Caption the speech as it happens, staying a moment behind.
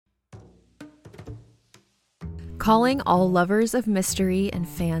Calling all lovers of mystery and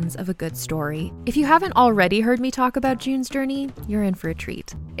fans of a good story. If you haven't already heard me talk about June's Journey, you're in for a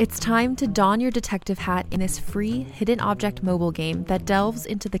treat. It's time to don your detective hat in this free hidden object mobile game that delves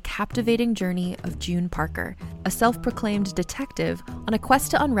into the captivating journey of June Parker, a self-proclaimed detective on a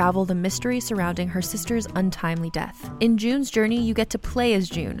quest to unravel the mystery surrounding her sister's untimely death. In June's Journey, you get to play as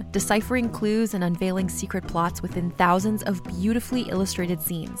June, deciphering clues and unveiling secret plots within thousands of beautifully illustrated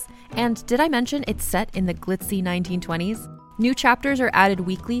scenes. And did I mention it's set in the glitzy 1920s? New chapters are added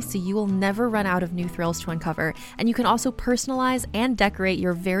weekly, so you will never run out of new thrills to uncover, and you can also personalize and decorate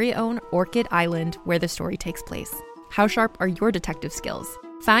your very own Orchid Island where the story takes place. How sharp are your detective skills?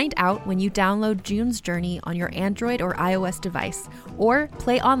 Find out when you download June's Journey on your Android or iOS device, or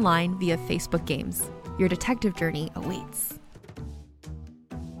play online via Facebook Games. Your detective journey awaits.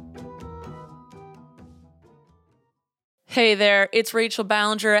 Hey there, it's Rachel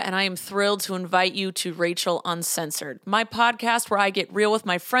Ballinger, and I am thrilled to invite you to Rachel Uncensored, my podcast where I get real with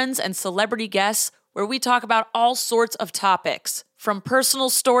my friends and celebrity guests, where we talk about all sorts of topics. From personal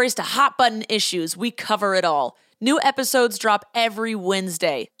stories to hot-button issues, we cover it all. New episodes drop every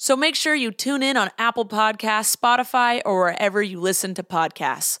Wednesday, so make sure you tune in on Apple Podcasts, Spotify, or wherever you listen to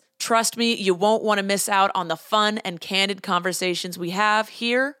podcasts. Trust me, you won't want to miss out on the fun and candid conversations we have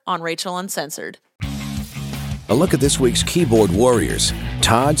here on Rachel Uncensored. A look at this week's keyboard warriors,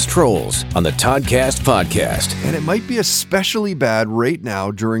 Todd's Trolls, on the Toddcast podcast. And it might be especially bad right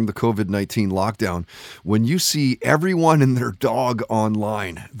now during the COVID-19 lockdown when you see everyone and their dog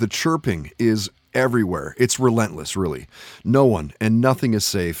online. The chirping is everywhere. It's relentless, really. No one and nothing is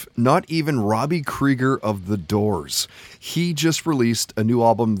safe, not even Robby Krieger of The Doors. He just released a new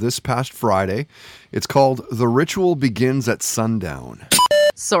album this past Friday. It's called The Ritual Begins at Sundown.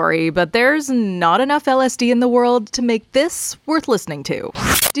 Sorry, but there's not enough LSD in the world to make this worth listening to.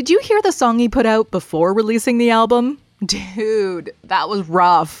 Did you hear the song he put out before releasing the album? Dude, that was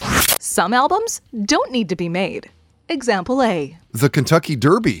rough. Some albums don't need to be made. Example A. The Kentucky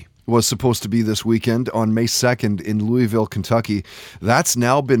Derby was supposed to be this weekend on May 2nd in Louisville, Kentucky. That's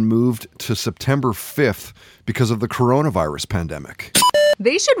now been moved to September 5th because of the coronavirus pandemic.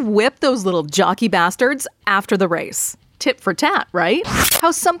 They should whip those little jockey bastards after the race. Tit for tat, right?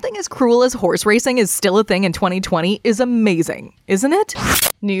 How something as cruel as horse racing is still a thing in 2020 is amazing, isn't it?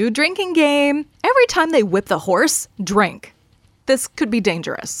 New drinking game. Every time they whip the horse, drink. This could be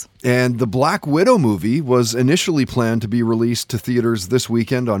dangerous. And the Black Widow movie was initially planned to be released to theaters this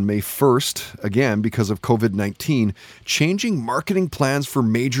weekend on May 1st, again because of COVID-19, changing marketing plans for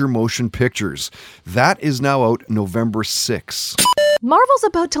major motion pictures. That is now out November 6th. Marvel's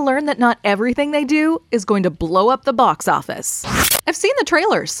about to learn that not everything they do is going to blow up the box office. I've seen the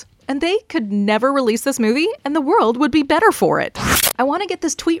trailers, and they could never release this movie, and the world would be better for it. I want to get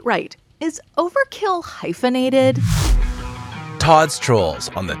this tweet right. Is overkill hyphenated? Todd's Trolls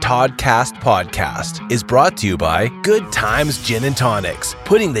on the Toddcast podcast is brought to you by Good Times Gin and Tonics,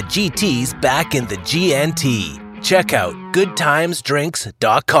 putting the GTs back in the GNT. Check out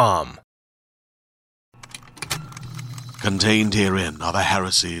goodtimesdrinks.com. Contained herein are the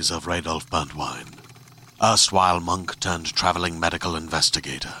heresies of Radolf Burntwine, erstwhile monk turned traveling medical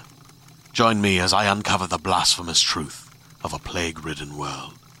investigator. Join me as I uncover the blasphemous truth of a plague-ridden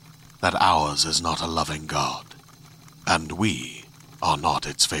world, that ours is not a loving God, and we are not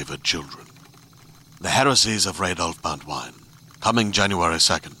its favored children. The heresies of Radolf Burntwine, coming January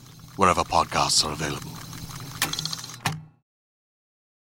 2nd, wherever podcasts are available.